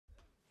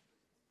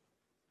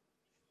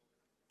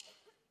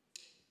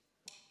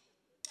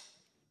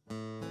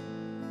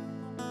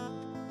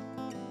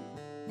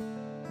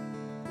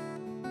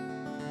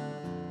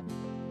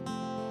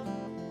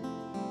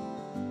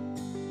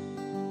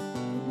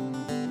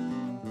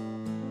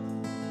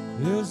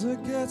Is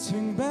it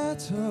getting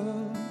better?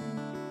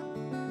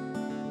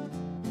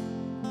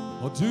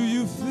 Or do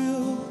you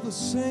feel the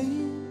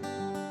same?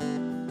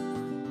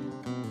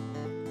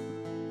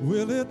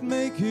 Will it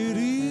make it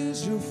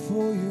easier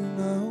for you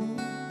now?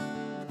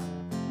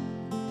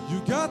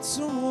 You got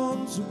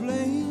someone to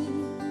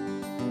blame.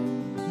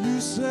 You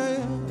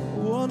say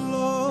one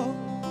love,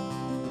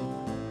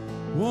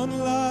 one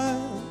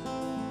life,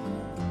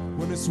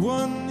 when it's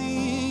one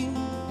need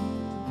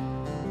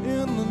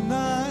in the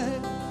night.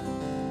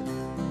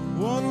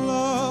 One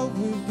love,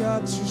 we've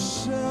got to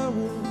share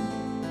it.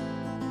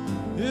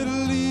 It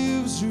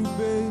leaves you,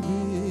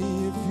 baby,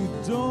 if you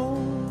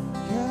don't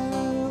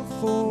care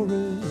for it.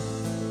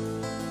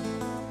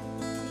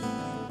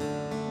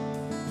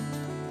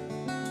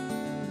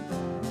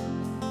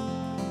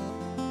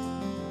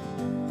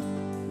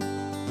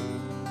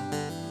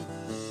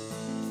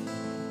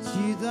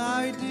 Did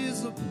I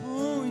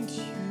disappoint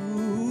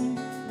you?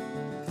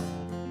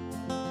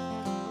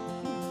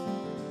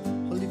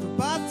 Or leave a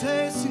bad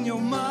taste in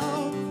your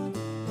mouth?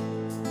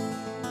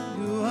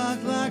 You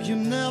act like you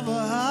never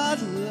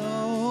had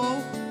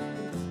love.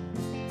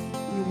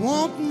 You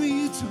want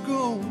me to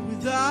go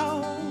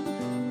without,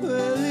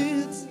 but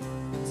it's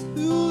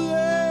too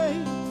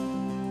late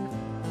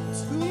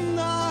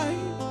tonight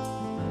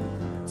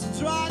to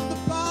drag the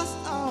past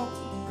out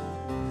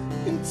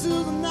into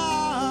the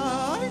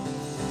night.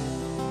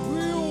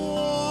 We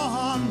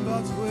won,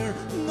 but we're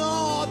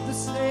not the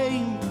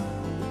same.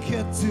 We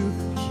get to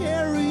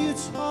carry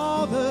each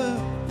other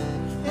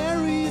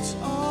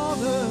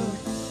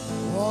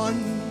on.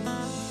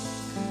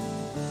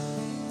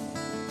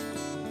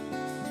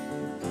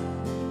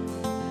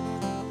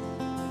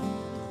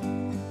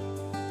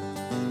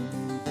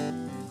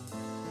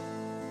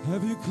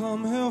 Have you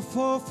come here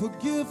for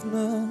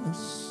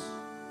forgiveness?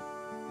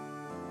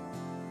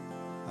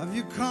 Have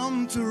you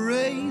come to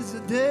raise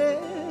the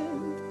dead?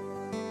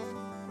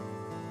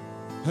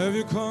 Have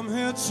you come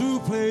here to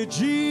play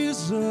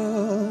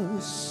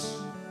Jesus?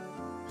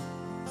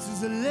 To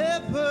the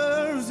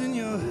lepers in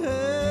your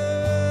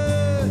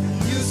head.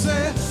 You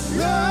say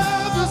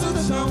love is a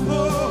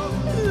temple,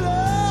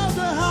 love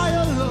the high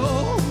and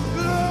low.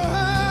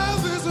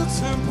 Love is a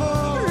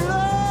temple,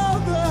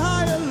 love the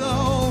high and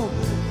low.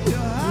 You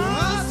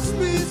ask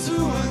me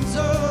to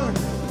enter,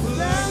 but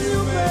then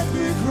you make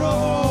me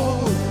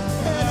grow,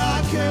 and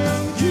I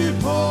can't keep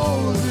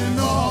holding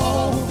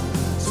on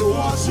to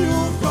what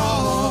you've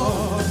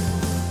got.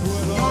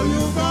 When all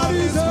you've got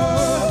is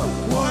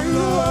one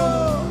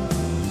love,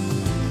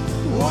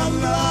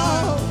 one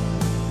life,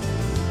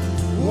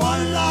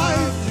 one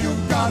life.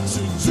 You've got to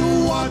do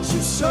what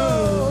you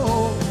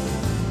show.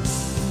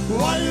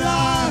 One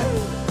life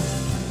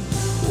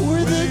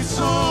with each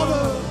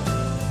other,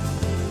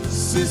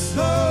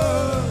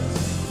 sisters,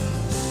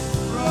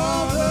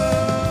 brothers.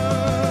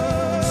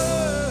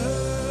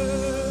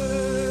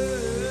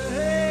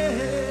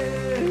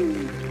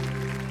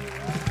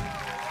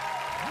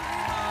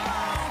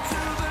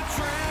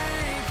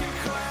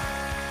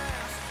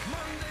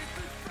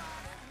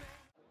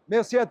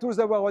 Merci à tous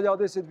d'avoir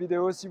regardé cette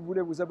vidéo. Si vous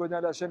voulez vous abonner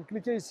à la chaîne,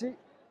 cliquez ici.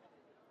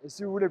 Et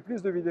si vous voulez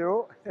plus de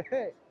vidéos,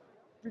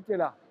 cliquez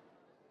là.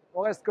 On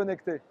reste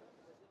connecté.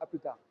 À plus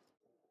tard.